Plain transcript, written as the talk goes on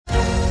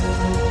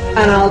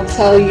And I'll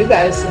tell you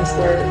guys since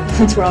we're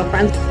all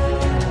friends.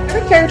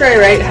 Every character I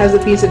write has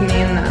a piece of me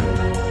in them.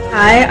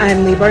 Hi,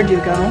 I'm Lee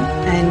Bardugo,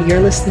 and you're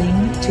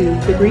listening to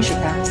the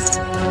GrishaCast.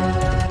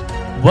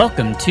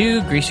 Welcome to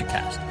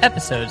GrishaCast,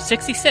 episode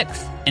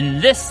 66. In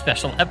this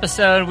special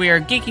episode, we are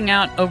geeking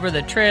out over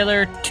the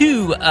trailer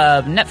 2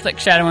 of Netflix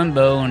Shadow and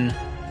Bone.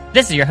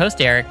 This is your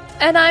host, Eric.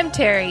 And I'm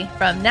Terry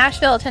from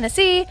Nashville,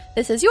 Tennessee.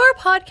 This is your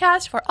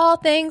podcast for all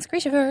things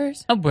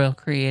Grishaverse. A world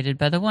created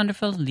by the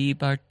wonderful Lee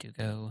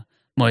Bardugo.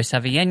 Moi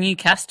Savieni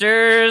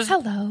casters.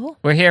 Hello.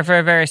 We're here for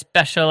a very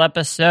special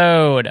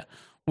episode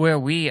where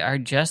we are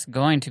just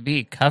going to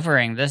be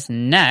covering this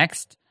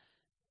next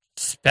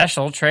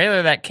special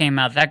trailer that came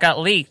out that got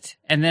leaked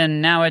and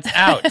then now it's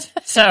out.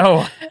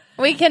 So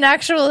we can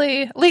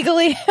actually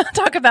legally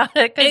talk about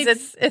it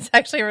because it's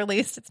actually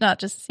released. It's not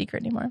just a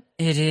secret anymore.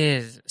 It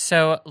is.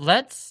 So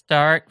let's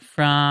start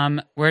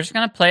from, we're just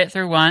going to play it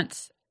through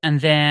once and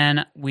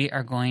then we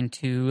are going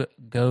to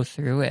go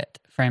through it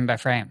frame by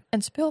frame.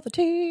 And spill the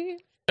tea.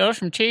 Spill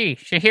some tea.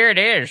 So here it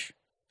is.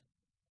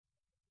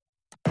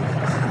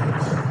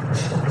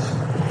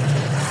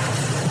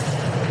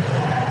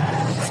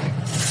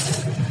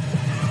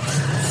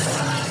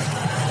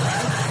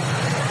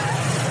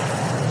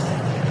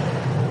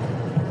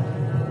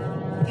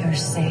 You're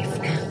safe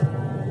now.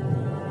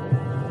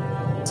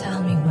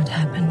 Tell me what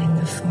happened in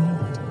the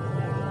fold.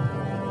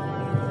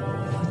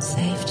 What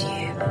saved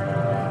you?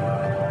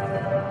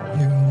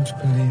 You won't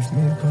believe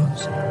me,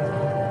 but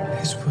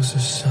it was a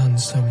sun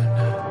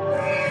summoner.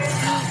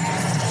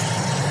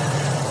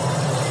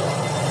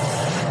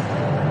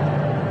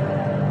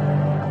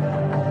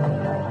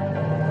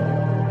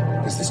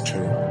 Is this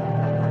true?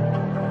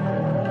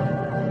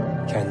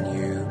 Can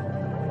you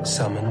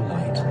summon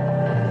light?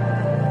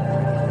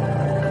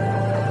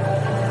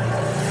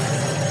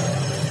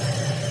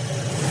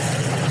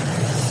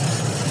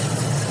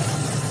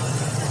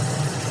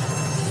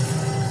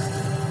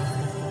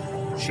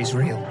 She's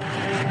real.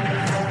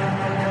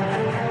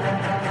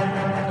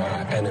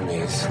 Our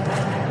enemies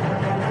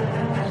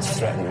are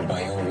threatened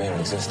by your mere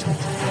existence.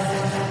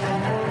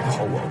 The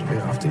whole world will be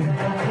after you.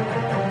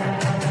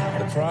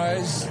 The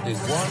prize is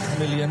 1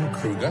 million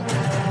Kruger.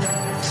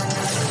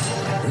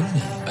 Bring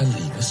me a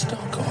Liga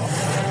Starkov.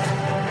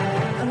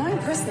 Am I a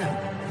prisoner?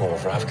 All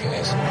of Ravka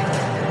is.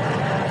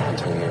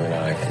 Until you and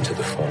I enter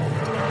the fold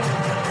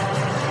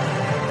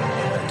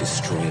and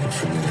destroy it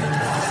from within.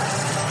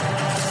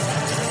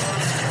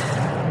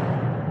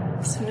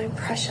 So no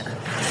pressure.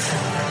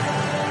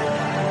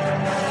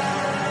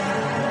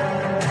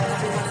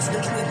 Everyone is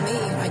looking at me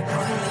like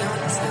I'm the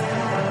answer.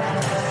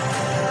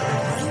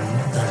 Bring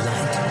the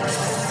light.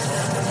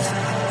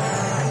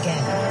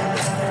 Again.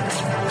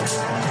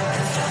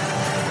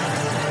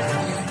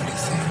 The only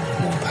thing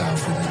more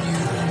powerful than you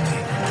or me.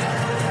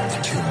 The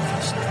two of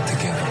us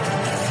together.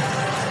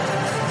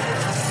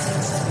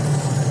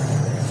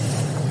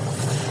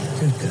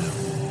 Good girl.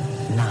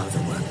 Now the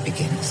work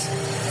begins.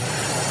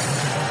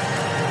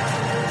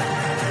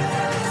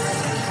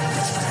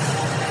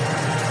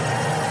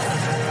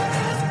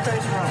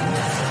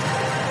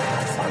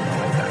 Find my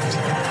way back to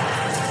you.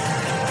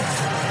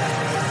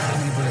 How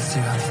many bullets do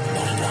you have?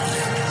 Not enough.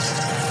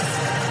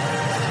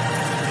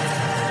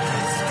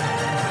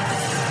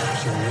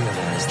 She'll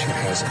realize she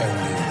has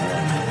only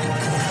one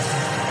equal.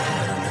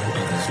 There are no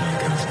others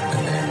like us,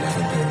 and there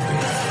never will be.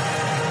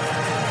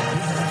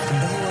 You have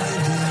no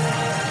idea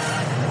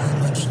how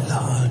much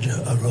larger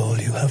a role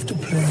you have to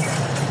play.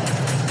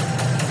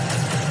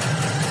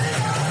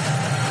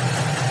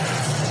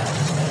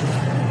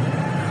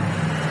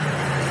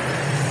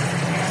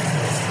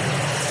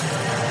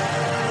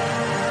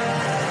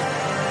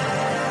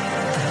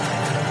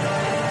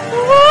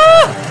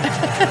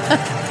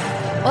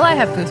 Well, I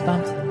have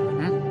goosebumps.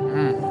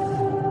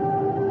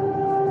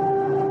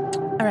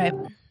 All right.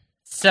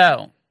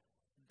 So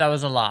that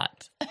was a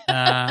lot.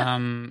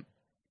 I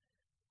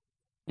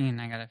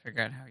gotta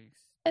figure out how you.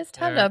 It's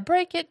time to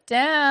break it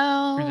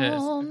down. It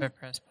is. If I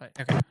press play.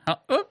 Okay. Oh,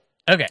 oop.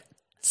 Okay.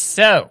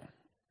 So,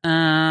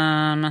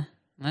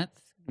 let's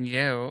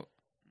go.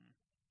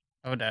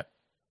 Hold up.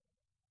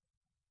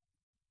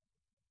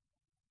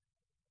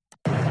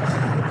 Nope,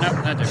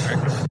 that didn't work.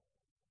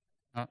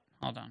 Oh,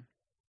 hold on.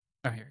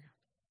 Oh, here we go.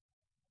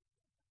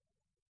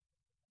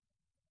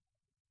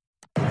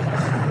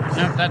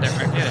 Nope, that didn't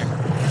work either.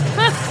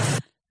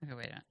 Okay,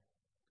 wait a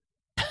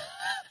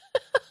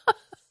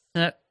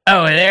minute.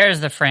 There's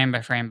the frame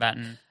by frame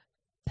button.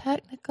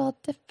 Technical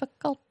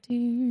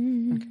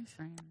difficulties. Okay,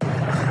 frame.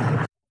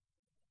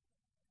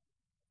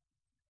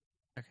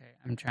 Okay,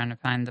 I'm trying to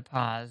find the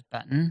pause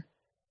button.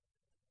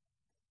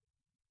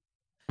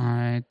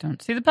 I don't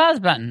see the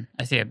pause button.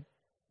 I see a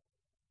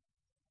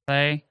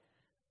play.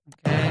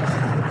 Okay.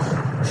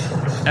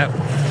 Oh.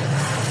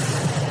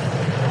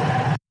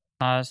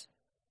 Pause.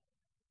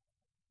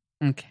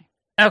 Okay.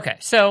 Okay,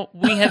 so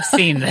we have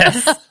seen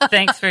this.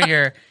 Thanks for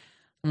your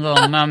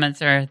little moments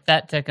there.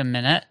 That took a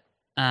minute.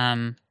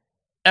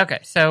 Okay,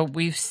 so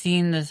we've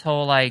seen this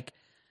whole, like,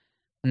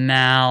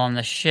 Mal on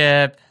the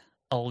ship.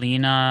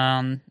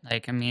 Alina,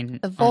 The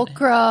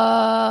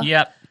Volcra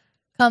Yep.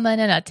 coming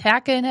and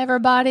attacking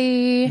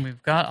everybody.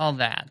 We've got all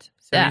that.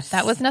 So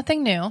That was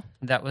nothing new.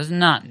 That was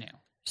not new.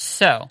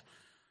 So,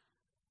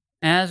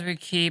 as we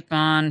keep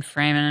on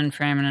framing and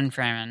framing and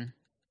framing.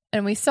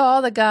 And we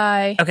saw the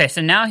guy. Okay,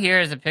 so now here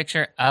is a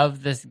picture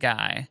of this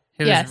guy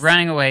who Yes. is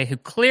running away, who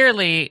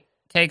clearly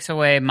takes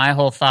away my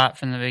whole thought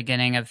from the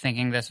beginning of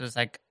thinking this was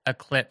like a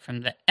clip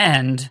from the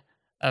end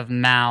of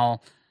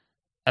Mal.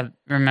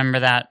 Remember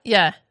that?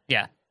 Yeah.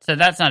 Yeah. So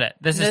that's not it.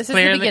 This is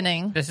clearly the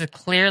beginning. This is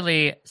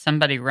clearly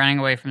somebody running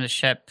away from the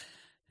ship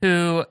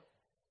who,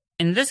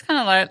 in this kind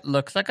of light,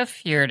 looks like a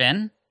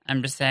Fjordan.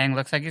 I'm just saying,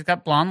 looks like he's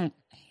got blonde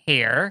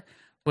hair,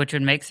 which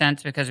would make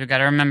sense because we got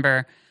to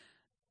remember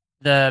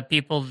the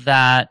people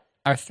that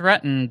are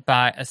threatened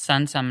by a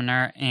sun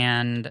summoner,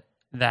 and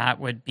that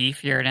would be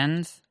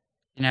Fjordans.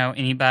 You know,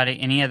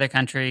 any other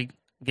country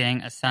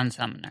getting a sun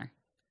summoner.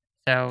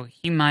 So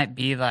he might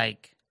be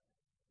like,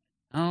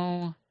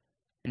 a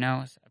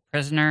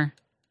prisoner.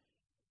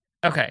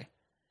 Okay.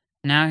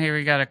 Now here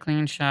we got a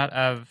clean shot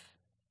of,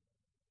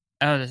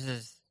 this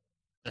is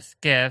the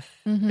skiff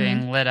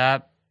being lit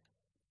up.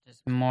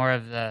 Just more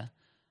of the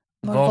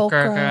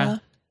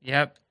Volcra.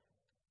 Yep.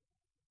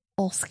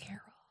 Volscara.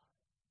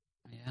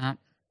 Yep.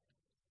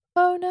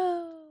 Oh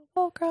no,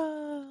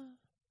 Volcra.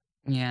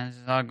 Yeah, this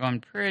is all going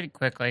pretty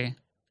quickly.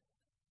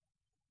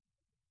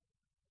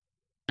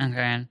 Okay,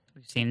 and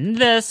we've seen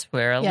this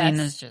where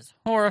Alina's just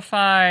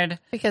horrified.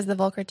 Because the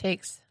Volcra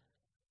takes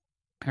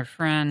her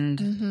friend.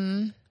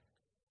 Mm-hmm.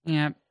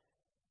 Yep.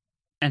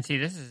 And see,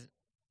 this is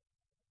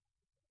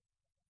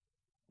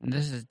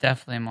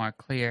definitely more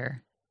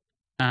clear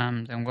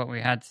than what we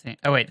had seen.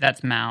 Oh wait,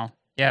 that's Mal.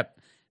 Yep.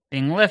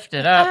 Being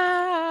lifted up.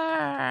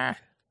 Ah.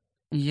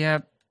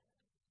 Yep.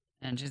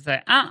 And she's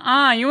like,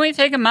 you ain't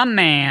taking my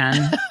man.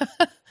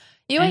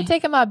 You ain't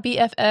taking my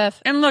BFF.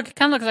 And look, it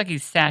kind of looks like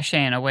he's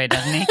sashaying away,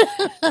 doesn't he?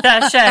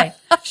 Sashay.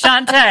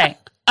 Shantae.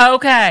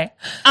 Okay.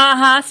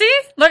 See?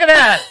 Look at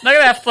that. Look at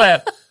that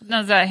flip.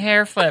 There's that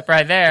hair flip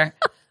right there.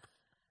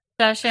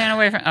 Sashaying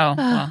away from... Oh,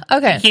 well.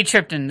 Okay. He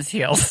tripped in his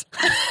heels.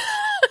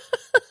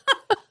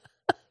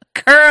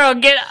 Girl,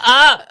 get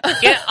up.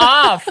 Get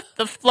off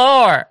the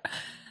floor.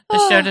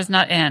 The show does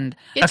not end.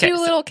 Get you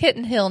a little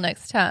kitten hill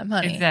next time,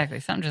 honey. Exactly.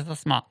 Something just a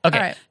little small. Okay.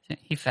 All right.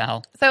 He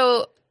fell.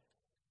 So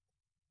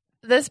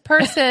this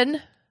person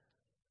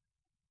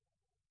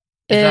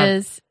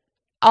is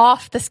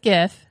off the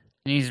skiff.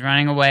 And he's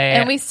running away.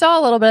 And we saw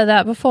a little bit of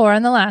that before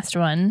in the last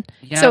one.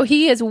 Yep. So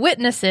he is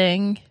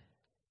witnessing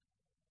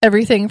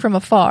everything from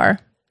afar.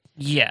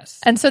 Yes.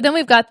 And so then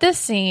we've got this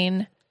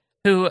scene.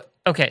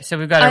 Okay, so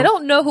we've got... I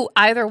don't know who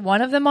either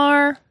one of them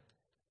are.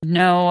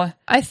 No.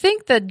 I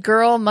think the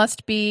girl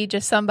must be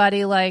just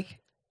somebody like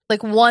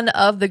one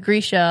of the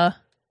Grisha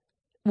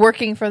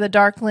working for the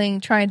Darkling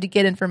trying to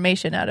get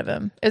information out of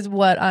him is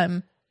what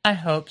I'm... I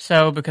hope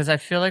so, because I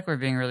feel like we're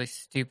being really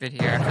stupid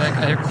here. I feel like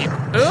other people...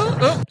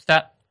 Ooh,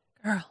 stop.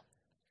 Girl,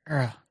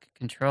 get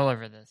control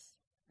over this.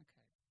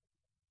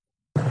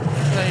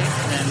 Okay.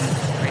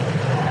 Wait,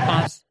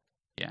 pause.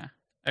 Yeah,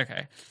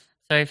 okay.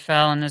 So he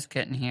fell in his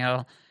kitten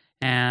heel,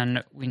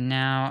 and we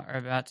now are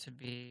about to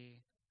be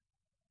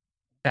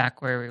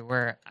back where we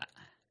were.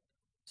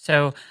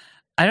 So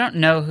I don't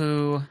know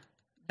who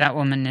that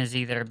woman is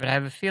either, but I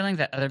have a feeling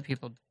that other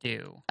people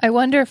do. I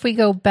wonder if we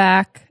go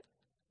back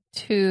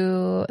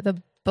to the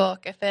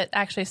book, if it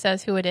actually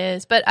says who it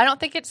is. But I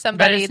don't think it's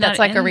somebody that's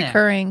like a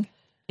recurring...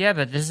 Yeah,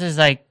 but this is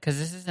like, because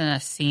this isn't a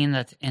scene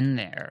that's in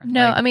there.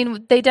 No, like, I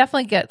mean, they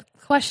definitely get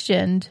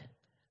questioned,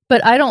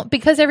 but I don't,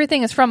 because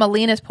everything is from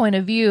Alina's point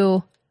of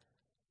view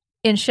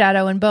in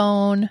Shadow and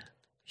Bone,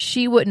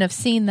 she wouldn't have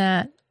seen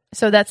that.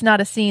 So that's not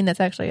a scene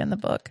that's actually in the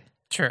book.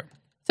 True.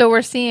 So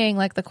we're seeing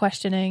like the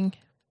questioning.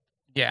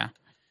 Yeah.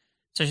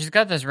 So she's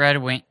got this red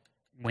ring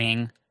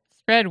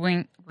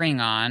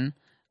on,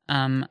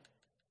 and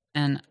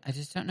I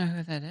just don't know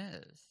who that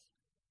is.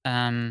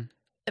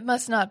 It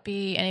must not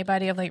be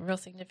anybody of like real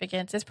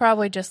significance. It's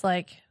probably just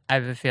like... I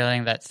have a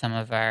feeling that some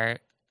of our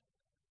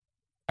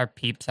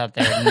peeps out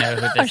there know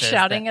who this are is.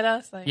 shouting at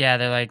us. Like, yeah,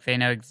 they're like, they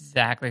know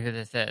exactly who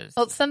this is.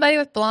 Well, it's somebody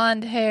with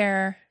blonde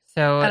hair.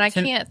 So, and I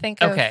can't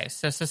think of... Okay,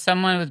 so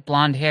someone with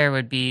blonde hair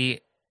would be,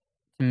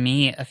 to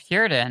me, a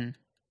Fjordan.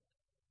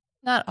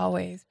 Not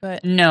always,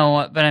 but...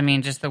 No, but I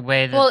mean, just the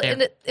way that Well,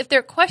 if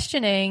they're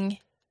questioning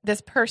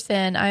this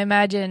person, I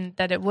imagine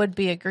that it would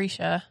be a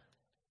Grisha.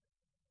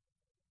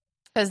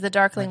 Because the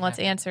Darkling wants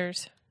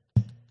answers.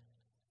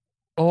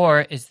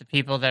 Or is the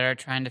people that are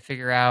trying to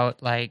figure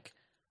out, like,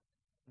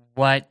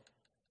 what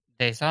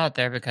they saw out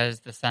there, because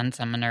the Sun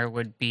Summoner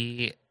would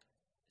be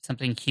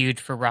something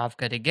huge for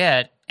Ravka to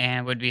get,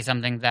 and would be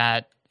something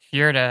that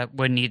Fjorda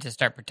would need to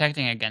start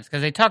protecting against.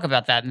 Because they talk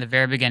about that in the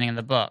very beginning of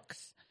the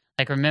books.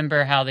 Like,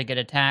 remember how they get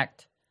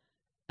attacked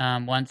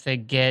once they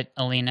get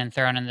Alina and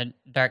thrown in the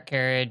dark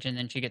carriage, and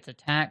then she gets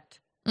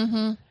attacked?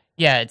 Mm-hmm.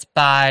 Yeah, it's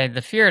by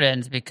the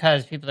Fjordans,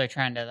 because people are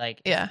trying to,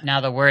 like,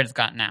 now the word's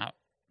gotten out.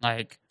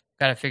 Like,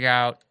 got to figure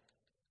out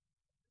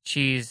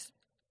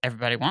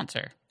everybody wants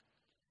her.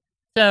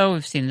 So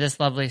we've seen this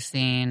lovely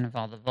scene of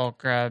all the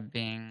Volcra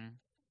being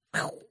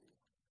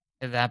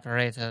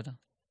evaporated.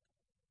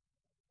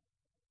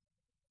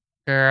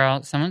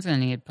 Girl, someone's going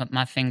to need to put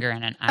my finger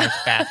in an ice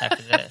bath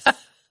after this.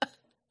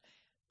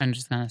 I'm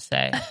just going to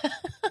say.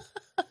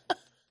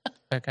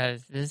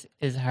 Because this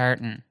is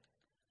hurting.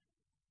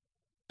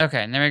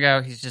 Okay, and there we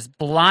go. He's just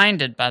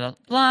blinded by the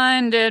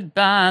light.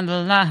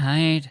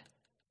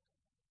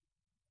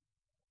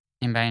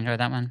 Anybody enjoy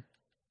that one?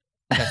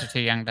 You guys are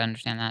too young to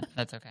understand that.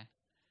 That's okay.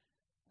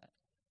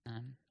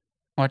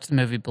 Watch the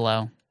movie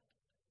Blow.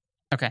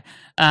 Okay.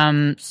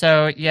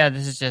 So yeah,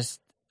 this is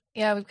just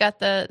Yeah, we've got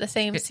the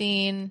same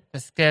scene. the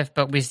skiff,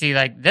 but we see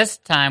like this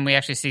time we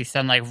actually see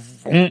some like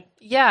vroom.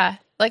 Yeah,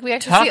 like we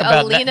actually Talk see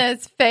about that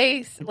Alina's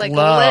face like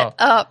glow. lit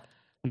up.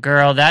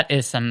 Girl, that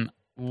is some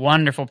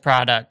wonderful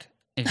product.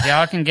 If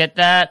y'all can get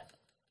that,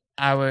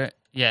 I would.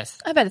 Yes,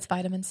 I bet it's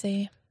vitamin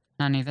C.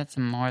 honey, that's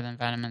more than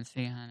vitamin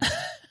C, honey.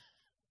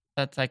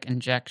 That's like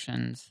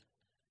injections,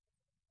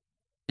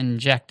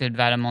 injected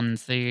vitamin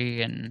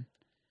C, and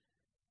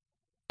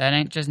that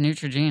ain't just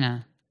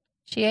Neutrogena.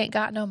 She ain't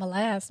got no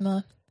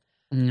melasma.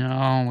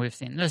 No, we've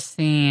seen this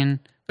scene.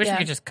 Wish we Yeah.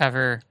 could just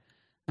cover.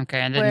 Okay,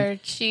 and then Where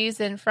she's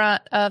in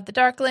front of the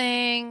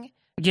Darkling.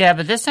 yeah,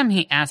 but this time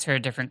he asked her a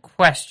different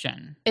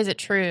question. Is it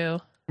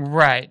true?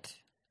 Right.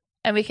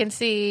 And we can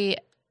see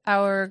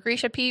our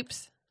Grisha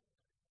peeps.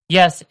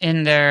 Yes,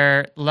 in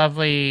their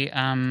lovely,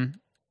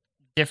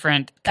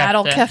 different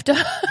Battle kefta.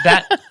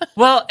 Kefta.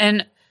 Well,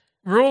 and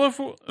Rule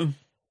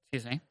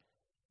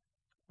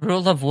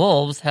of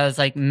Wolves has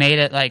like made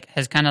it like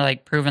has kind of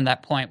like proven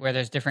that point where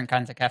there's different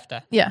kinds of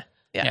kefta. Yeah.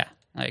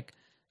 Like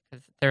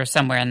 'cause there was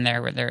somewhere in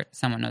there where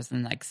someone was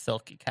in like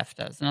silky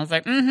keftas, and I was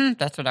like,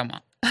 that's what I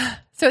want.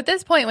 So at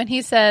this point, when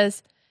he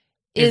says,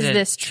 "Is it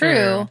this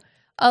true?"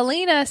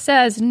 Alina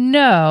says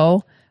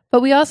no,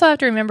 but we also have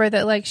to remember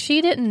that like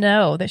she didn't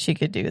know that she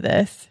could do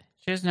this.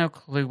 She has no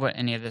clue what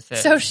any of this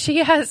is. So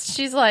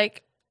she's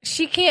like,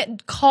 she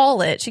can't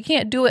call it. She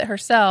can't do it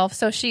herself.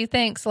 So she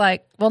thinks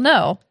like, well,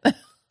 no,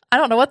 I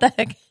don't know what the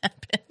heck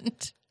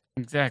happened.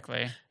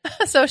 Exactly.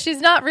 So she's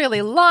not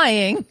really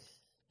lying.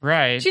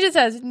 Right. She just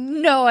has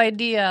no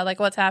idea like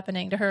what's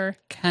happening to her.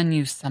 Can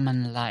you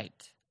summon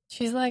light?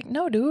 She's like,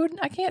 no, dude,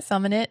 I can't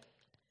summon it.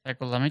 Like,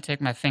 well, let me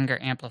take my finger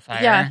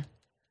amplifier. Yeah.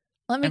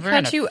 Let me And we're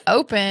cut gonna you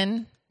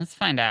open. Let's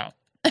find out.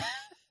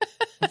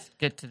 Let's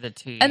get to the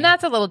tea. And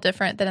that's a little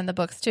different than in the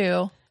books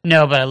too.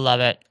 No, but I love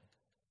it.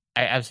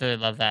 I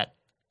absolutely love that.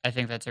 I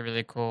think that's a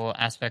really cool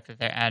aspect that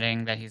they're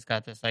adding, that he's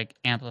got this like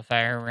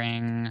amplifier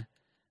ring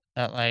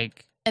that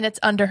like, And it's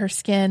under her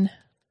skin.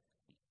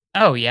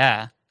 oh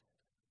yeah.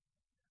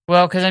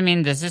 Well, because I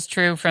mean, this is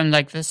true from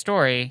like the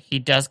story. He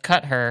does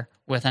cut her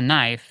with a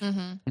knife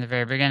in the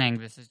very beginning.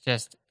 This is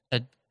just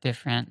a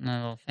different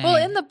little thing. Well,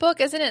 in the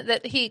book, isn't it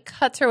that he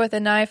cuts her with a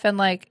knife and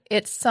like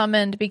it's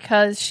summoned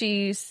because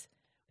she's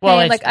Well,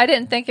 pain? it's- Like I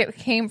didn't think it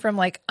came from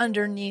like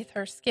underneath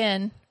her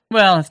skin.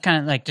 Well, it's kind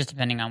of like just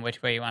depending on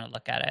which way you want to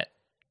look at it.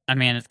 I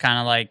mean, it's kind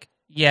of like,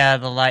 yeah,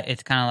 the light.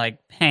 It's kind of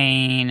like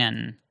pain,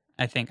 and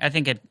I think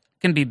it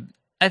can be.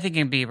 I think it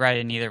can be right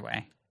in either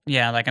way.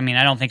 Yeah, like I mean,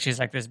 I don't think she's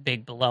like this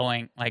big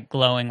glowing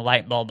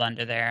light bulb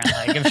under there. And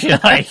like if she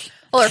like,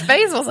 Well, her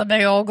face was a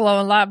big old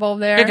glowing light bulb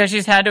there. because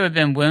she's had to have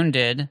been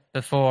wounded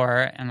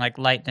before, and like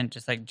light didn't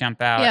just like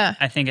jump out. Yeah.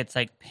 I think it's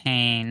like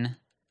pain.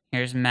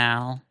 Here's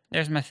Mal.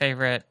 There's my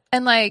favorite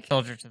and like,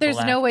 soldier to the there's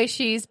left. no way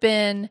she's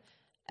been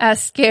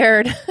as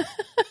scared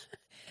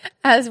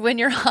as when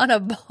you're on a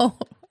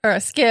boat or a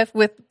skiff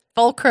with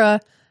Volcra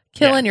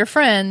killing your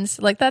friends.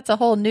 Like that's a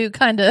whole new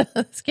kind of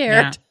scared.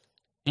 Yeah.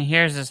 And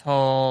here's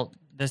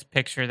this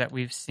picture that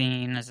we've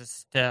seen as a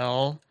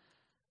still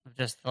of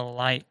just the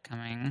light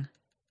coming.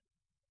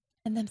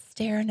 And them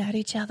staring at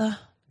each other.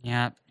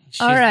 Yep.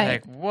 She's All right.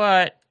 like,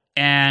 what?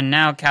 And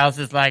now Kaz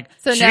is like,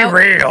 So she now,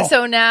 real.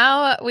 So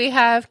now we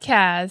have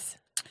Kaz,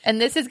 and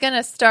this is going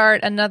to start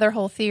another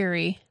whole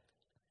theory.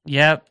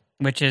 Yep.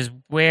 Which is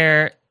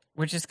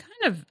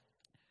kind of,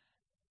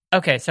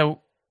 okay, so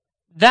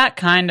that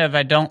kind of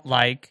I don't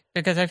like,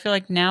 because I feel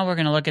like now we're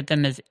going to look at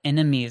them as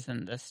enemies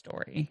in this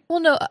story. Well,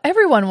 no,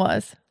 everyone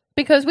was,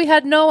 because we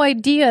had no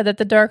idea that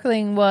the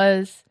Darkling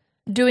was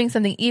doing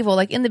something evil.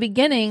 Like in the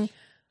beginning,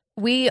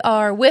 we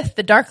are with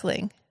the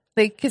Darkling,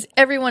 because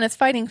everyone is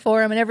fighting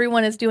for him and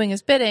everyone is doing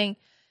his bidding.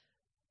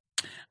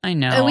 I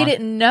know. And we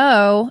didn't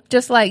know,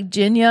 just like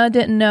Jinya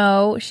didn't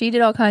know. She did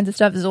all kinds of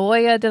stuff.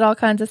 Zoya did all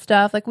kinds of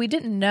stuff. Like we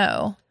didn't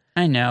know.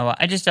 I know.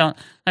 I just don't,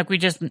 like,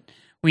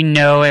 we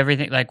know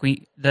everything. Like,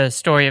 the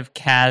story of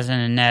Kaz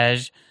and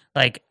Inej,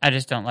 like, I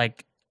just don't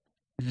like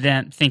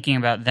them thinking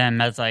about them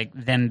as, like,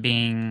 them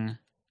being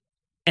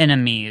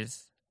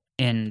enemies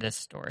in this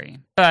story.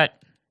 But,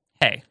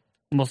 hey,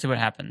 we'll see what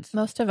happens.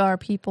 Most of our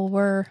people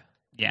were.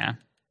 Yeah.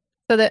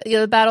 So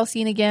the battle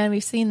scene again,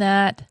 we've seen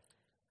that.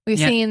 We've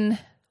Yeah. seen,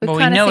 we've Well,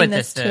 we kind know of what seen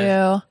this this too.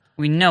 is.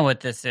 We know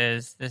what this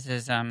is. This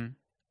is,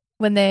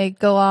 When they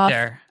go off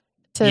their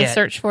to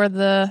search for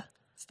the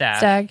staff.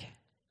 stag.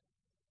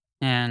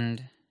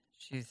 And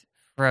she's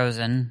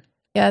frozen.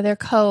 Yeah, they're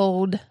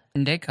cold.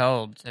 And they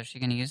cold, so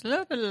she's gonna use a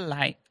little bit of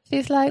light.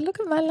 She's like, look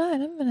at my light.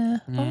 I'm going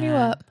to warm you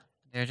up.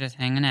 They're just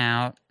hanging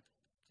out.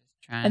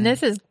 Just trying. And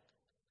this is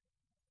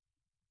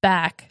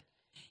back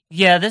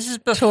Yeah, this is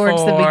before.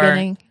 towards the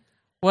beginning.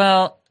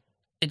 Well,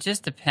 it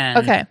just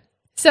depends. Okay.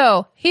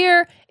 So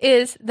here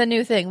is the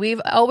new thing.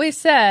 We've always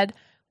said,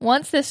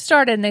 once this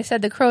started and they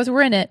said the crows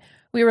were in it,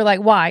 we were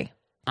like, why?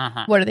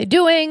 Uh-huh. What are they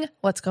doing?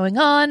 What's going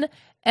on?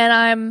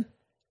 And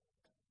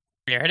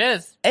Here it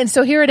is.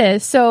 so here it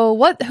is.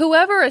 So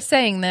whoever is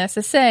saying this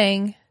is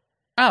saying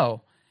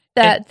Oh.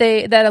 that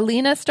that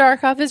Alina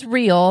Starkov is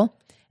real,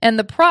 and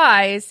the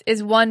prize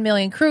is 1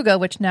 million Kruga,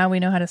 which now we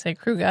know how to say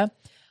Kruga.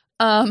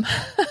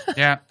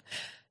 Yeah.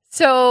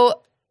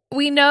 So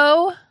we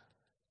know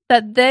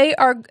that they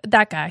are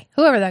that guy,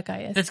 whoever that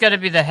guy is. It's got to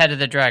be the head of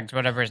the drugs,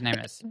 whatever his name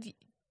is.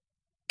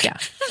 Yeah,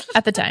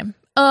 at the time.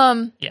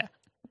 Yeah.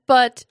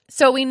 But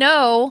so we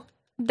know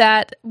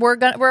that we're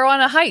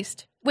on a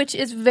heist, which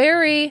is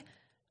very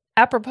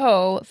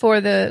apropos for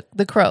the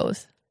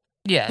crows.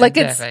 Yeah, Like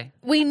exactly.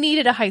 we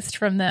needed a heist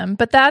from them,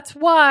 but that's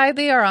why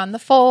they are on the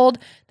fold.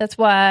 That's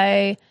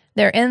why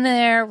they're in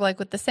there, like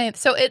with the same.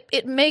 So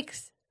it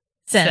makes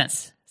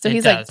sense. So It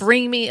he's does. like,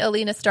 bring me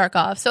Alina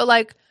Starkov. So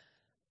like,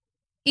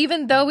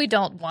 even though we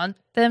don't want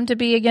them to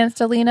be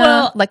against Alina,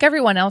 Well- like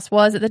everyone else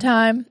was at the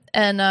time,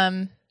 and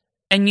And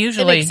it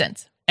usually, makes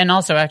sense. and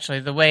also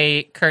actually, the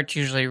way Kurt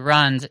usually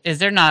runs is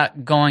they're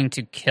not going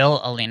to kill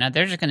Alina.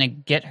 They're just going to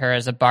get her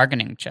as a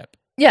bargaining chip.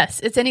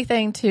 Yes, it's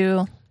anything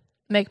to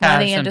make Have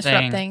money and disrupt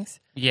something- things.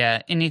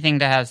 Yeah, anything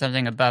to have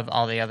something above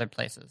all the other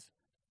places.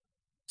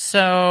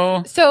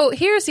 So, So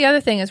here's the other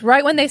thing: is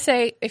right when they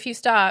say, "If you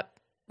stop,"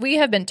 we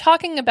have been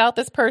talking about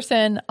this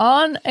person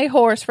on a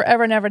horse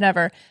forever and ever and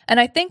ever. And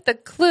I think the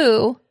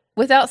clue,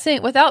 without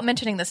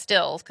mentioning the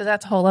stills, because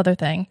that's a whole other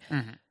thing,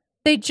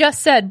 they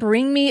just said,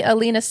 "Bring me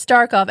Alina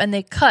Starkov," and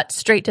they cut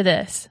straight to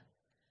this.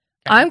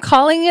 Okay. I'm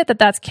calling it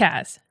that's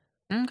Kaz.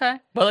 okay.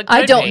 Well, it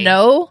I could don't be.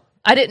 know.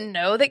 I didn't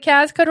know that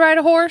Kaz could ride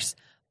a horse,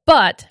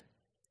 but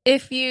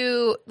if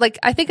you like,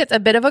 I think it's a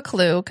bit of a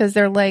clue because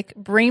they're like,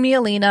 "Bring me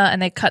Alina,"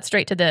 and they cut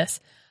straight to this.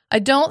 I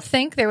don't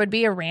think there would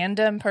be a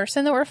random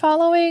person that we're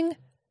following.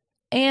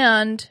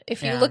 And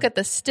if you Yeah. look at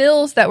the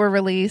stills that were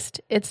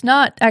released, it's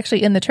not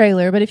actually in the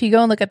trailer, but if you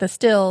go and look at the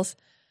stills,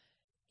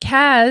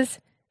 Kaz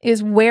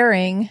is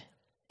wearing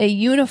a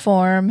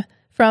uniform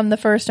from the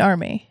First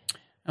Army.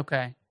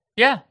 Okay.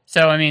 Yeah.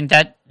 So, I mean,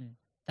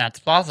 that's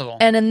plausible.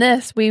 And in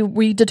this,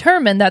 we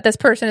determined that this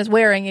person is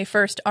wearing a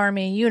First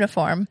Army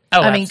uniform.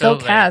 Oh, I mean,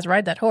 absolutely. go Kaz,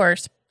 ride that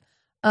horse.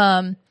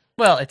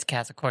 Well, it's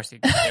Kaz, of course. He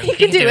can do, He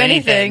can do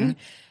anything.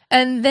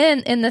 And then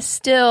in the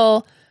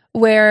still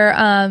where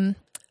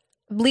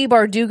Lee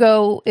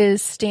Bardugo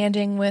is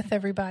standing with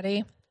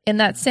everybody, in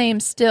that same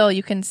still,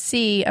 you can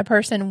see a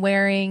person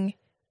wearing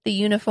the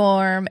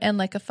uniform and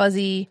like a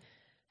fuzzy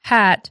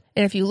hat.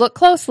 And if you look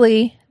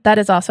closely, that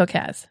is also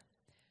Kaz.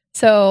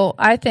 So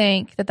I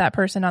think that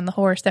person on the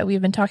horse that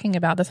we've been talking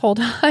about this whole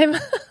time,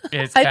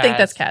 It's I think Kaz.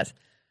 that's Kaz.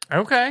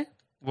 Okay.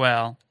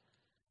 Well,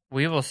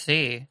 we will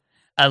see.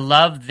 I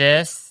love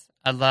this.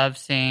 I love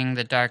seeing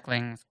the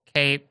Darkling's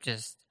cape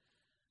just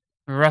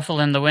ruffle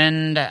in the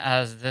wind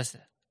as this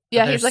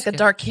Yeah, other he's like a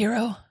dark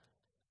hero.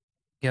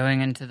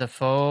 going into the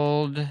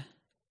fold.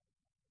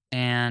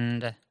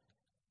 And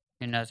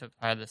who knows what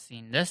part of the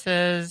scene this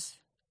is.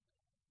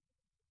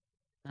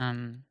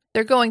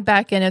 They're going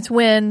back in. It's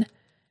when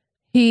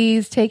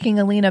he's taking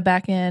Alina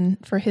back in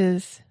for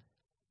his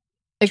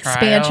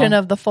expansion Trial.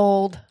 of the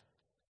fold.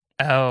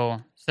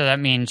 Oh, so that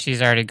means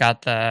she's already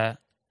got the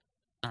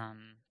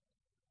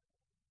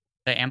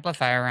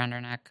amplifier around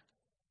her neck.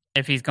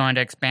 If he's going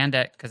to expand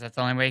it, because that's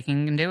the only way he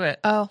can do it.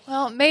 Oh,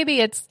 well, maybe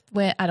it's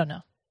when, I don't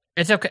know.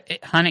 It's okay,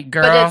 honey,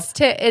 girl. But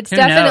it's who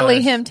definitely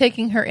knows? him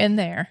taking her in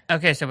there.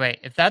 Okay, so wait.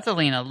 If that's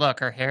Alina, look,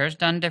 her hair's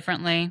done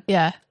differently.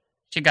 Yeah.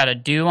 She got a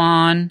do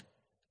on.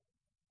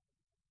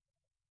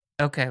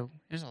 Okay,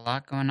 there's a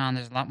lot going on.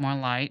 There's a lot more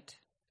light.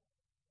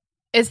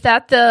 Is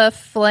that the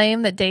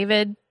flame that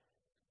David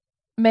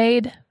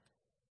made?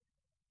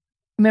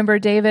 Remember,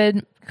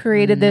 David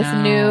created this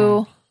No.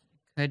 new...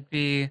 Could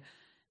be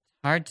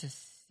hard to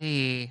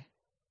see.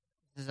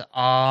 This is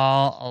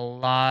all a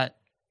lot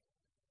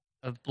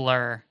of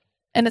blur.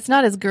 And it's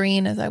not as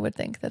green as I would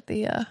think that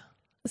the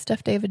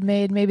stuff David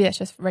made. Maybe that's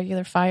just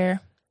regular fire.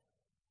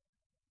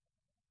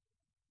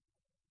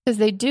 Because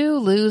they do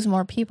lose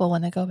more people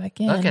when they go back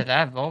in. Look at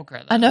that Volcra,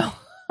 though. I know.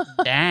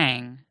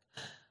 Dang.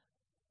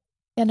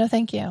 Yeah, no,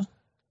 thank you.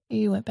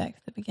 You went back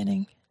to the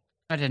beginning.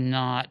 I did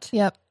not.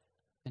 Yep.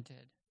 I did.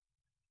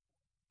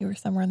 You were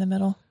somewhere in the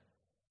middle.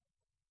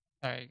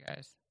 Sorry,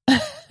 guys.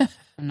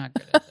 I'm not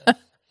good at this.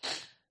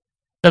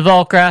 The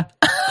Volcra.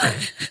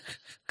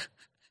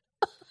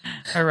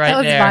 Right That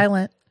was there.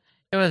 violent.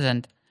 It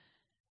wasn't.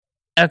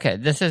 Okay,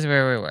 this is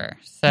where we were.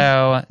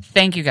 So,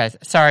 thank you guys.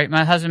 Sorry,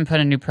 my husband put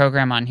a new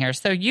program on here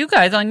so you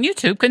guys on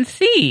YouTube can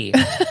see.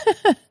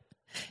 Yes,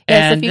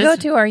 And if you go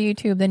to our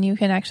YouTube, then you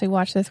can actually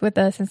watch this with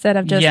us instead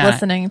of just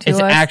listening to it's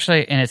us.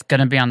 actually, and it's going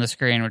to be on the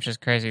screen, which is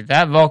crazy.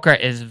 That Volcra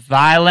is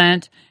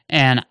violent,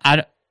 and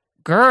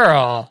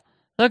girl,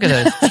 Look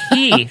at those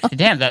teeth.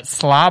 Damn, that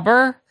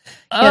slobber.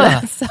 Yeah,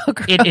 Ugh. that's so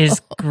gross. It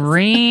is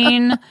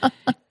green.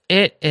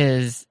 It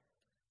is.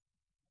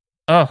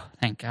 Oh,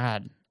 thank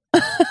God.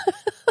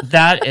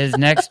 That is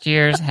next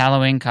year's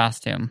Halloween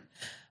costume.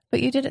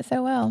 But you did it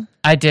so well.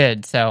 I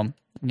did, so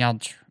y'all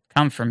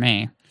come for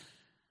me.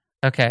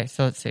 Okay,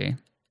 so let's see.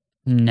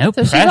 No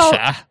So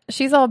pressure.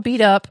 She's all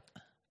beat up.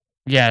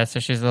 Yeah, so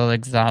she's a little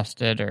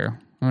exhausted, or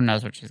who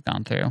knows what she's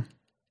gone through.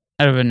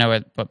 I don't even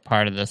know what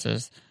part of this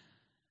is.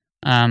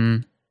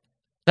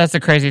 That's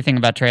the crazy thing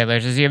about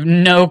trailers, is you have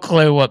no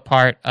clue what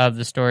part of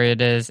the story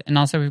it is. And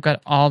also, we've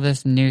got all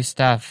this new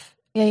stuff.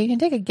 Yeah, you can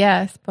take a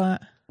guess,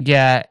 but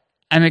Yeah,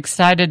 I'm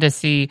excited to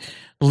see.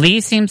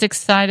 Lee seems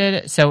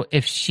excited, so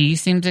if she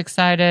seems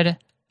excited,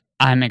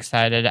 I'm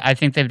excited. I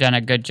think they've done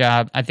a good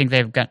job. I think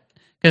they've got,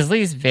 because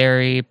Lee's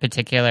very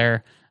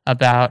particular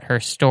about her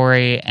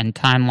story and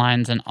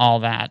timelines and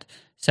all that.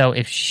 So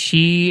if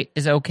she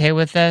is okay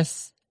with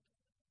this,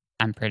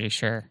 I'm pretty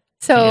sure.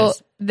 so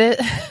she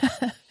is.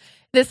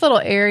 this little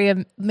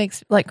area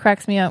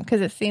cracks me up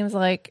because it seems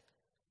like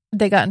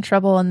they got in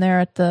trouble in there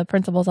at the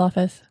principal's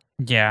office.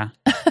 Yeah.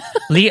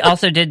 Lee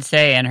also did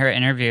say in her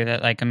interview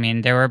that,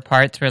 there were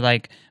parts where,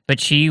 but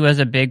she was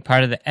a big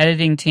part of the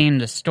editing team,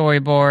 the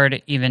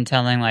storyboard, even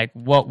telling,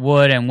 what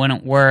would and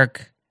wouldn't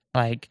work.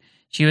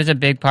 She was a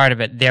big part of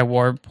it. There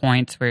were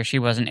points where she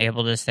wasn't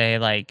able to say,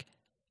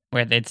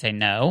 where they'd say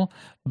no.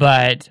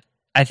 But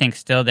I think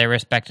still they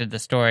respected the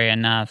story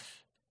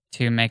enough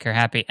to make her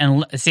happy.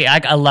 And see,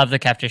 I love the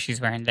kefta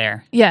she's wearing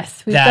there.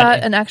 Yes, we've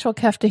got an actual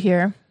kefta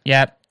here.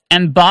 Yep.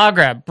 And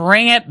Bagra,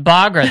 bring it,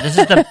 Bagra. This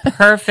is the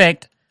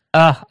perfect.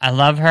 I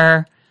love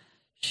her.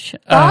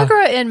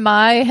 Bagra in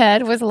my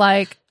head was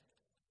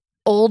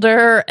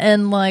older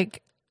and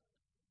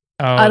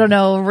I don't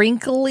know,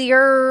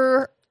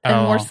 wrinklier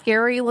and more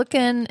scary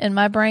looking in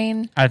my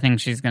brain. I think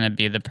she's going to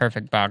be the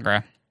perfect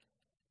Bagra.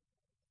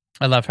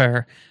 I love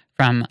her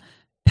from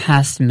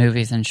past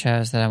movies and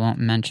shows that I won't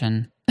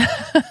mention.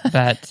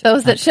 But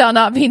those that shall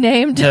not be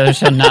named. Those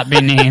shall not be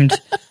named.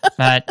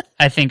 But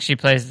I think she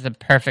plays the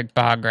perfect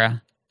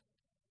Bagra.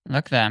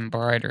 Look at that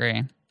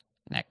embroidery.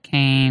 That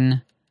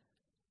cane.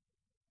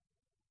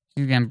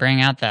 She's going to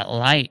bring out that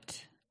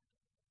light.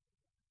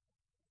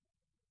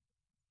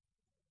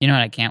 You know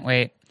what I can't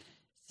wait?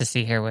 To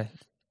see her with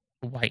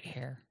white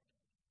hair.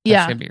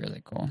 That's going to be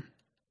really cool.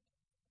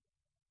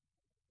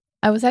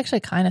 I was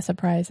actually kind of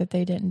surprised that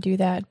they didn't do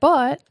that,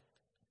 but...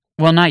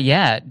 Well, not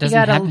yet. It doesn't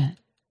happen.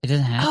 It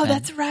doesn't happen. Oh,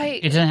 that's right.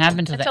 It doesn't happen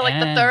until the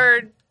end. the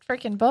third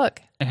freaking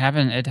book.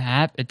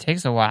 It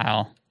takes a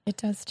while. It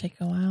does take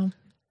a while.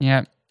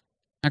 Yep.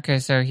 Okay,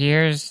 so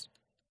here's...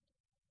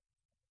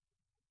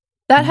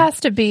 That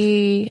has to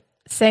be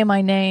Say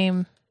My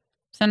Name.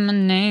 Say my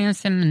name,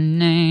 say my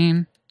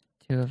name.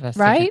 Two of us.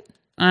 Right?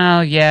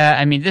 Oh,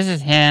 yeah. This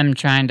is him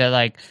trying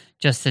to,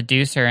 just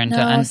seduce her into...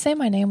 No, Say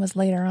My Name was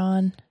later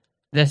on.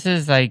 This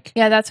is,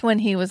 Yeah, that's when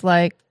he was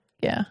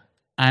yeah.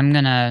 I'm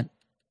gonna...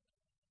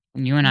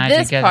 You and I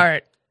this together...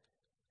 part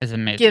is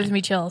amazing. Gives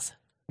me chills.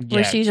 Yeah.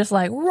 Where she's just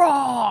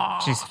raw.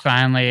 She's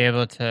finally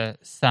able to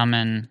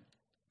summon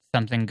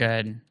something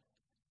good.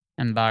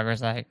 And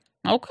Bagra's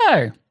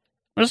okay.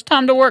 It's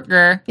time to work,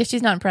 girl. Yeah,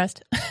 she's not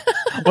impressed.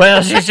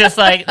 Well, she's just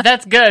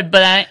that's good,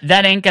 but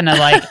that ain't gonna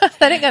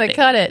that ain't gonna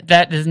cut it.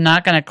 That is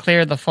not gonna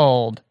clear the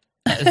fold.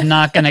 That is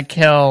not gonna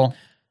kill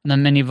the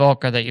mini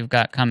Volker that you've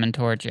got coming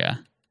towards you.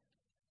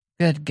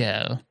 Good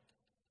girl.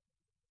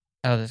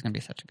 Oh, this is gonna be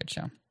such a good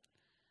show.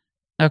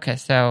 Okay,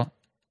 so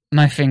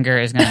my finger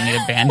is gonna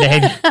need a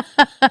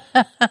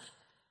Band-Aid.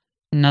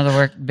 Another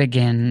work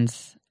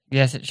begins.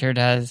 Yes, it sure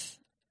does.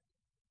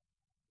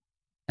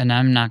 And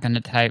I'm not going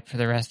to type for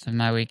the rest of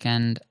my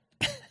weekend.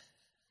 I'm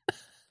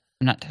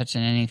not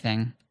touching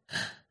anything.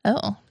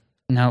 Oh.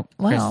 Nope.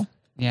 Wow.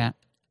 Yeah.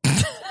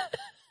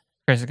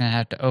 Chris is going to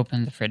have to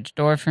open the fridge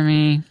door for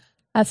me.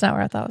 That's not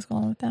where I thought I was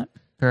going with that.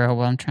 Girl,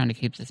 well, I'm trying to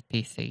keep this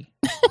PC.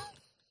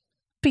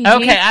 PG?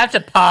 Okay, I have to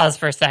pause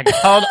for a second.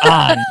 Hold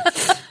on.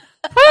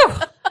 Whew.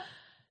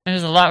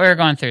 There's a lot we were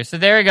going through. So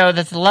there we go.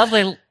 That's a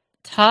lovely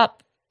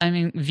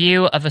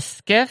view of a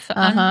skiff.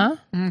 Uh-huh.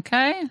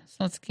 Okay, so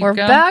let's keep We're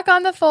going. back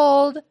on the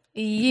fold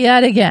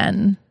yet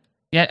again.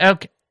 Yeah,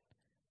 okay.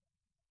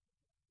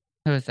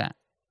 Who is that?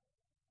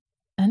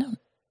 I don't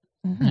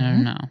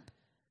know.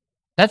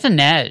 That's a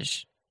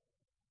Nej.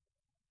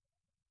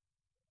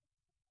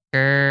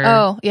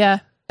 Oh,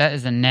 yeah. That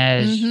is a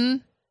Nej. Mm-hmm.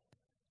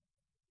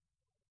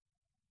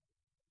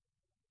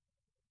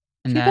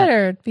 And You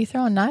better be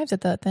throwing knives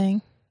at that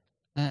thing.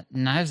 That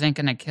knives ain't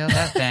gonna kill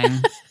that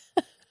thing.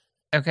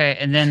 Okay,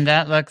 and then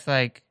that looks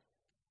like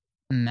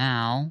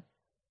Mal.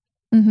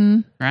 Mm-hmm.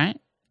 Right?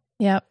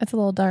 Yeah, it's a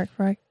little dark,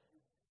 right?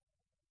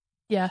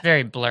 Yeah.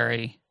 Very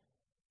blurry.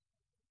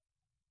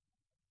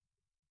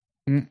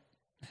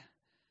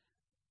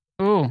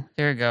 Ooh,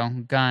 there we go.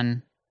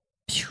 Gun.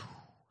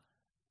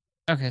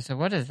 Okay, so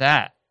what is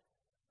that?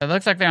 It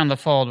looks like they're on the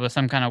fold with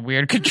some kind of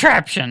weird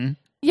contraption.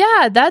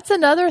 Yeah, that's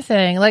another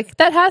thing.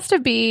 That has to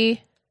be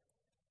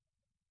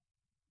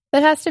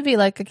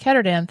like a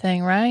Ketterdam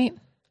thing, right?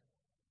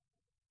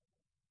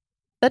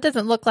 That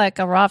doesn't look like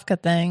a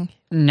Ravka thing.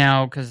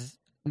 No, because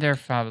they're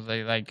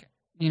probably like,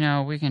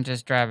 we can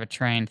just drive a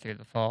train through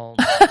the fold.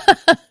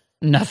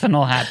 Nothing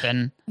will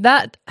happen.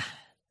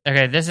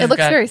 Okay, this is. It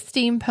looks very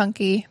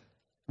steampunky.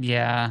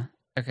 Yeah.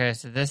 Okay,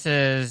 so this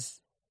is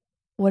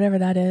whatever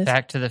that is.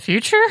 Back to the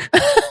Future?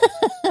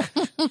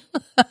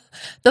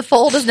 The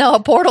fold is now a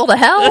portal to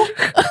hell?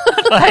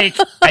 Like,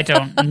 I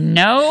don't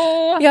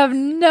know. You have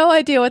no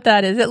idea what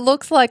that is. It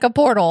looks like a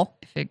portal.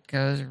 If it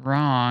goes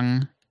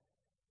wrong.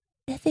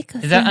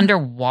 Is that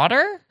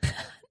underwater?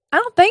 I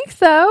don't think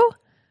so.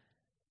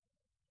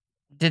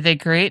 Did they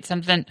create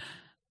something?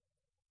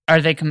 I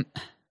don't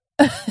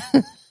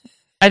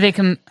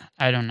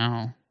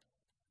know.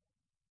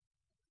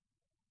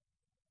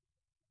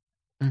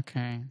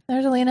 Okay.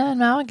 There's Alina and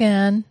Mal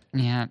again.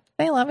 Yeah.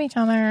 They love each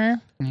other.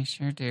 They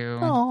sure do.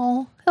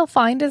 Oh, he'll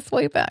find his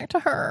way back to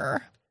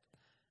her.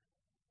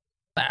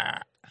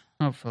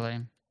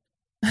 Hopefully.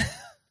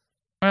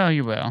 Well,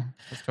 you will.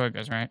 The story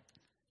goes right.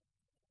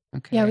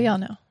 Okay. Yeah, we all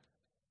know.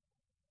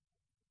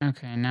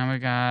 Okay, now we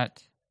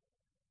got...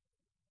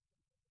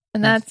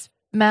 And that's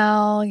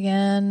Mal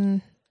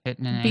again.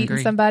 Hitting an beating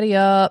somebody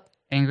up.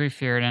 Angry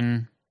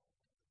Fjerdan.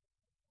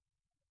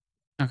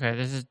 Okay,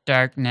 this is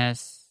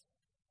Darkness.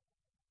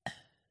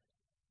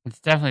 It's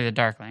definitely the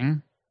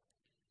Darkling.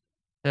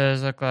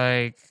 Those look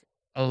like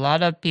a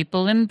lot of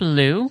people in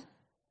blue.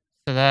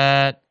 So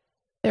that...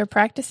 They're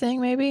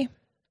practicing, maybe?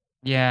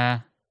 Yeah.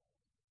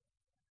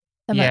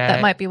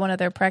 That might be one of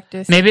their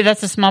practice. Maybe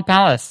that's a small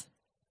palace.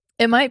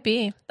 It might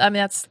be. I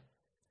mean,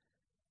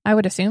 I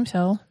would assume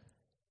so.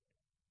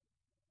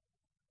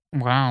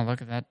 Wow,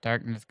 look at that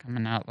darkness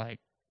coming out like...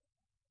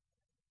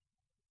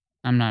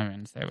 I'm not even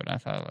going to say what I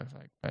thought it looked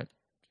like, but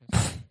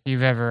if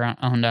you've ever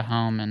owned a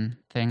home and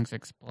things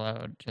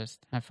explode, just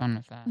have fun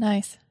with that.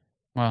 Nice.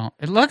 Well,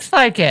 it looks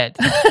like it.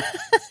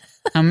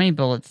 How many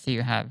bullets do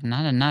you have?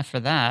 Not enough for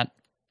that.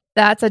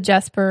 That's a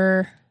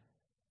Jesper.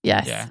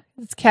 Yes. Yeah.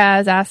 It's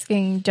Kaz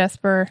asking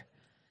Jesper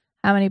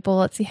how many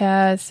bullets he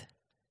has.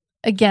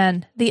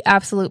 Again, the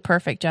absolute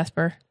perfect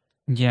Jesper.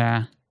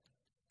 Yeah.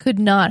 Could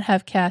not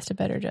have cast a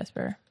better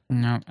Jesper.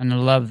 No, and I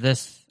love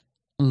this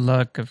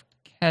look of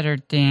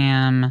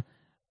Ketterdam.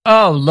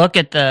 Oh, look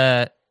at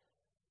the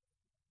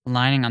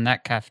lining on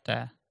that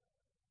kefta.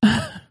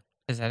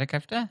 Is that a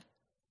kefta?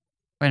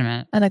 Wait a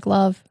minute. And a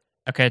glove.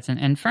 Okay, it's an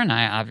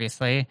Inferni,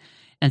 obviously.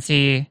 And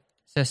see,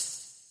 so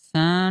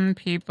some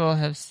people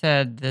have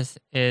said this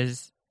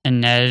is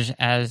Inej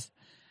as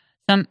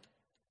some...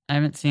 I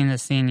haven't seen the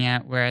scene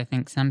yet where I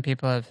think some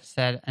people have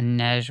said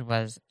Inej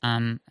was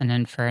an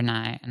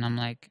Inferni. And I'm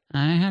like,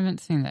 I haven't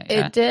seen that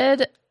yet. It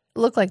did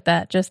look like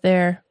that just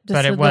there. Just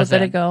but it a little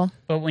wasn't. bit ago.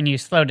 But when you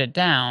slowed it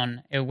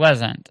down, it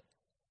wasn't.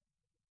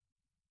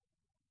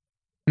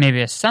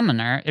 Maybe a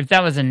summoner. If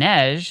that was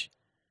Inej,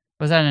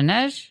 was that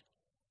Inej?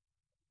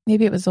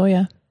 Maybe it was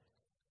Zoya.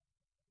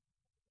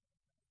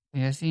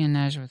 Yeah, I see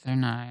Inej with their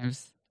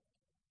knives.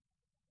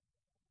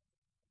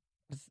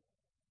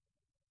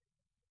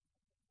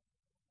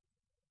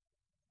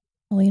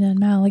 Alina and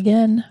Mal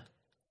again.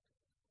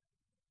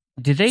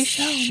 Did they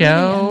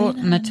show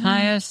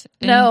Matthias?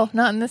 No,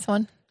 not in this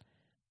one.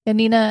 And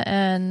Nina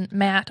and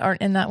Matt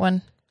aren't in that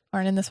one.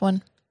 Aren't in this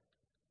one.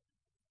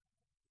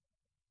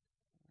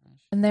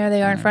 And there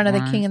they are in front of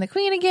the king and the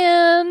queen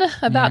again,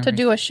 about to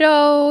do a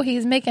show.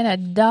 He's making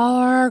it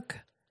dark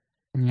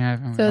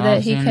so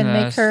that he can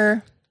make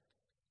her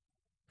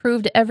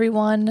prove to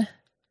everyone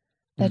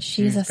that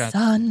she's a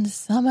sun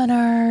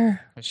summoner.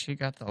 But she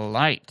got the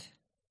light.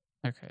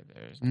 Okay,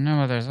 there's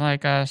no others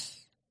like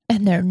us.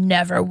 And there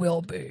never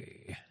will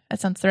be. That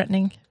sounds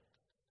threatening.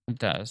 It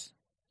does.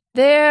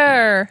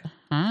 There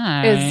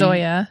Hi. is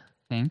Zoya.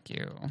 Thank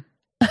you.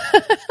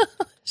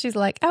 She's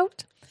like,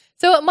 out.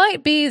 So it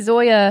might be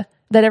Zoya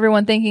that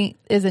everyone thinking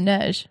is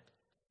Inej.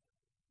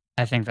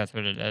 I think that's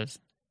what it is.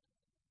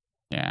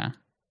 Yeah.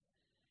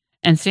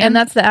 And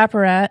that's the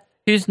apparat.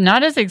 Who's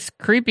not as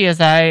creepy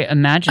as I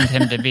imagined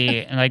him to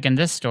be, like in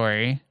this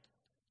story.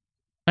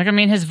 Like, I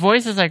mean, his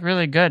voice is like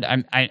really good.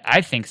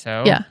 I think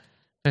so. Yeah.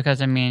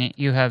 Because, I mean,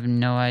 you have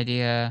no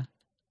idea.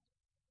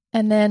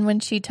 And then when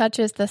she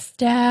touches the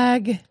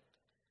stag.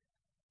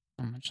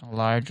 How much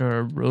larger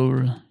a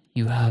role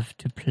you have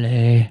to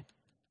play.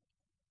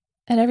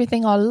 And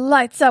everything all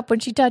lights up when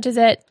she touches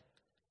it.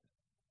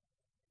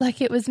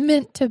 Like it was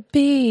meant to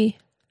be.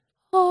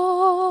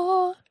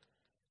 Oh.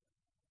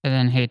 I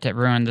then hate to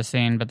ruin the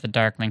scene, but the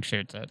Darkling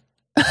shoots it.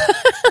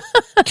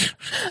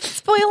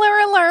 Spoiler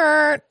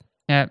alert.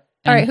 Yep.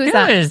 All right, who's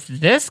that? Who is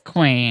this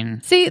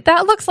queen? See,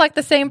 that looks like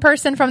the same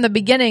person from the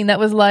beginning that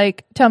was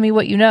like, tell me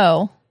what you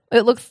know.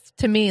 It looks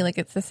to me like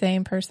it's the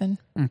same person.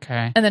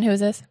 Okay. And then who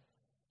is this?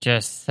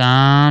 Just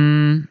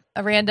some...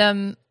 A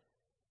random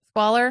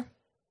Squalor?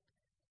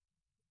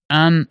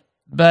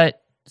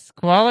 But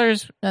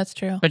Squalor's... That's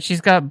true. But she's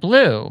got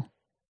blue.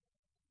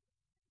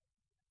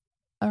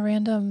 A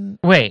random...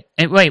 Wait.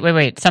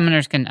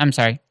 Summoners can... I'm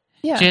sorry.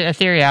 Yeah. She's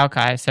Ethereal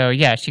Kai, so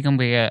yeah, she can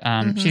be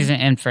a... She's an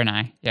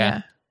Inferni.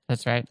 Yeah.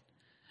 That's right.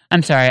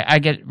 I'm sorry, I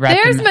get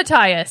wrapped There's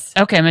Matthias.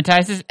 Okay,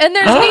 Matthias is... And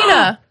there's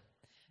Nina.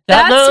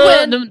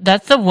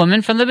 That's the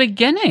woman from the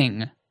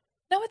beginning.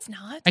 No, it's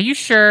not. Are you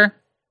sure?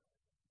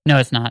 No,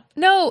 it's not.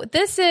 No,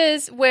 this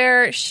is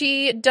where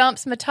she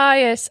dumps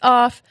Matthias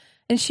off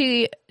and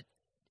she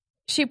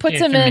puts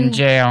him in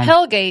jail.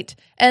 Hellgate,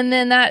 and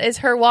then that is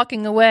her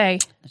walking away.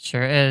 It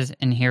sure is.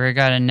 And here we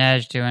got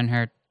Inej doing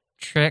her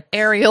trick.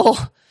 Aerial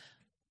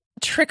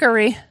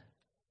trickery.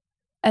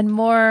 And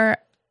more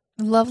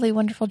lovely,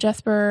 wonderful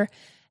Jesper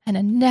and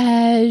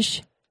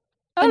Inej.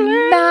 And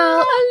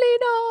Mal,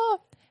 Alina.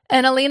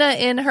 And Alina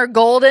in her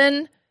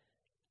golden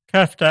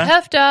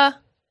kefta.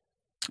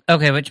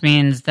 Okay, which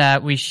means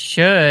that we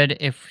should,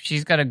 if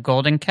she's got a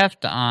golden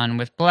kefta on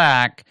with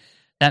black,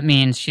 that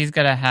means she's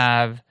got to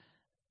have,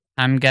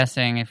 I'm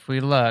guessing, if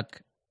we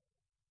look.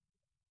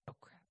 Oh,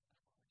 crap.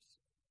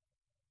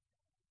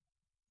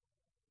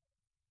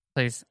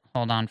 Please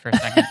hold on for a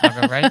second.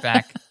 I'll go right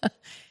back.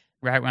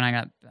 Right when I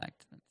got back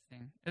to the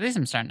thing. At least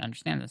I'm starting to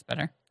understand this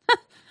better.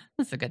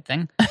 That's a good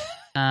thing.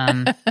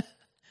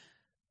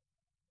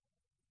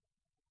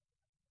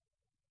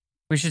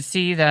 We should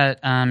see that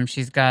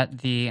she's got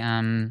the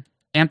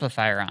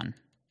amplifier on.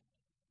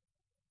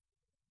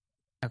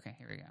 Okay,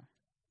 here we go.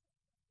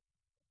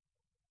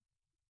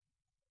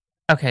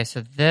 Okay,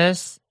 so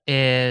this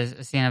is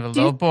a scene of a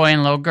little boy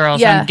and little girl.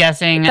 So I'm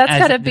guessing that's as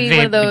gotta the be very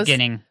one of those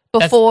beginning.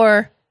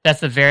 before. That's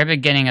the very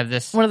beginning of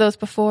this. One of those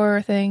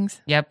before things.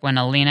 Yep, when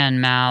Alina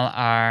and Mal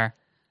are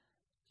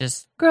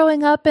just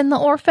growing up in the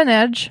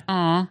orphanage.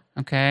 Aw,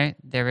 okay,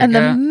 there we and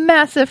go. the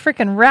massive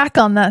freaking rack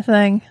on that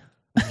thing.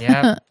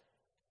 Yep.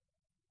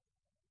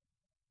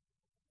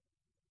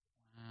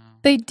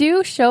 They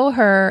do show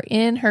her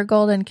in her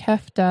golden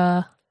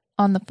kefta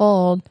on the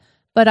fold,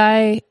 but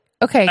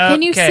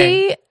can you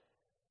see?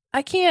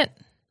 I can't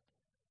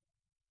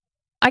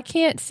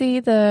see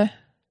the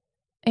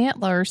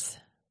antlers.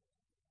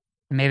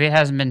 Maybe it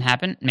hasn't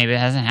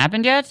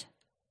happened yet.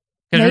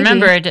 Because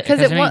remember,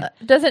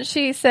 doesn't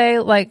she say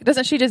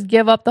doesn't she just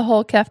give up the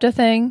whole kefta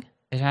thing?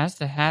 It has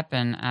to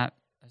happen at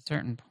a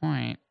certain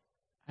point.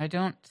 I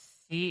don't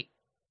see.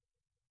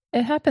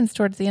 It happens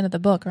towards the end of the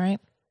book, right?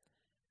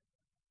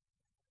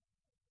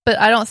 But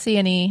I don't see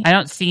any. I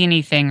don't see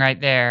anything right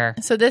there.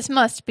 So this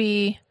must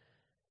be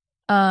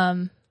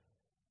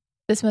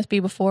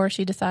before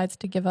she decides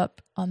to give up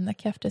on the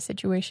kefta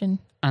situation.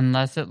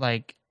 Unless it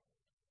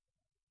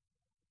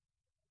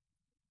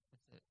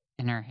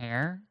in her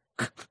hair.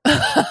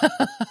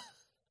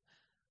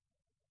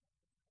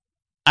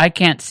 I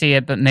can't see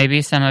it, but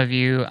maybe some of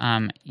you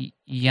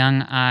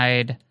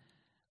young-eyed,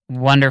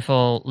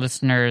 wonderful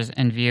listeners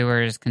and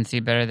viewers can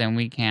see better than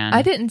we can.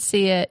 I didn't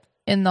see it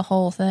in the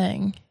whole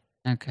thing.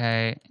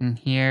 Okay, and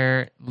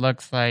here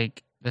looks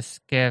like the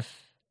skiff.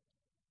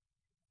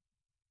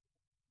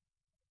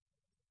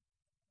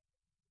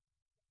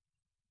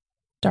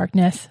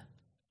 Darkness.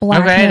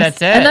 Blackness. Okay, that's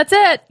it. And that's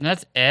it.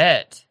 That's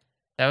it.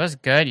 That was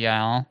good,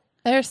 y'all.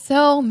 There's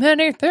so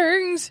many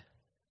things.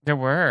 There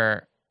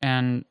were.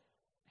 And,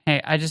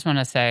 hey, I just want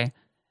to say,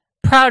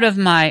 proud of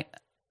my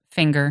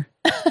finger.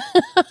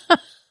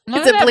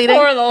 Look at that bleeding?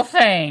 poor little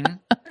thing.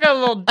 Got a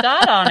little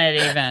dot on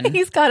it even.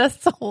 He's got a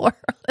sore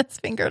on his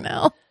finger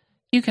now.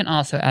 You can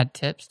also add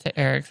tips to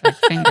Eric's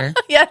finger.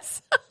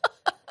 Yes.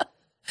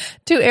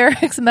 To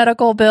Eric's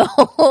medical bill.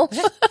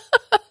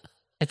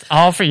 It's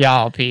all for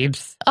y'all,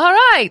 peeps. All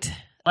right.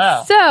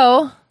 Wow.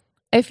 So,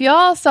 if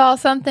y'all saw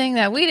something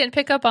that we didn't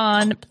pick up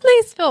on,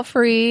 please feel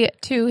free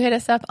to hit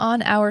us up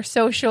on our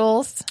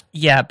socials.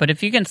 Yeah, but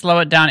if you can slow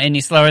it down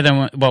any slower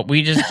than what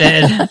we just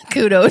did,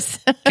 kudos.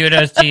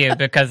 Kudos to you,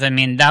 because,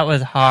 that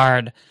was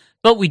hard.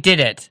 But we did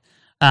it.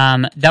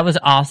 That was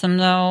awesome,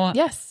 though.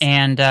 Yes.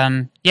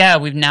 And,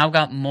 we've now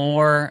got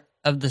more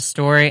of the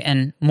story,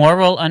 and more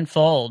will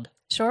unfold.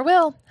 Sure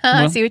will.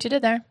 I see what you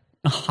did there.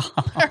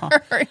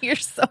 You're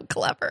so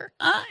clever.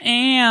 I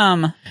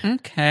am.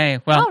 Okay.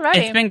 Well, Alrighty.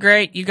 It's been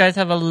great. You guys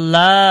have a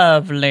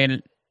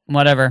lovely,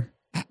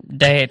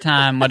 day,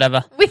 time,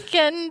 whatever.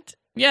 Weekend.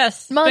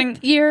 Yes.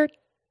 Month, year.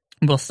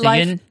 We'll see you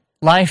in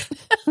life.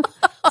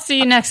 See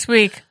you next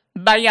week.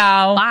 Bye,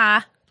 y'all.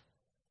 Bye.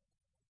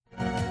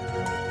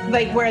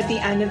 We're at the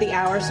end of the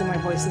hour, so my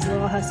voice is a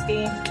little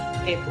husky.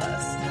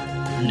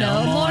 A+.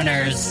 No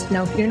mourners.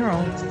 No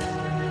funerals.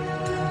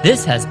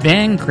 This has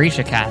been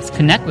GrishaCast.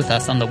 Connect with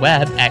us on the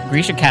web at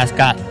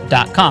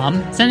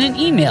GrishaCast.com. Send an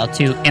email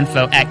to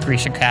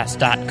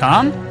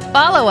info@GrishaCast.com.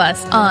 Follow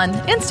us on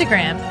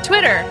Instagram,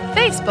 Twitter,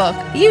 Facebook,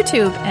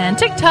 YouTube, and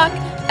TikTok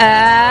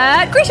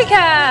at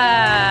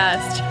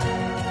GrishaCast.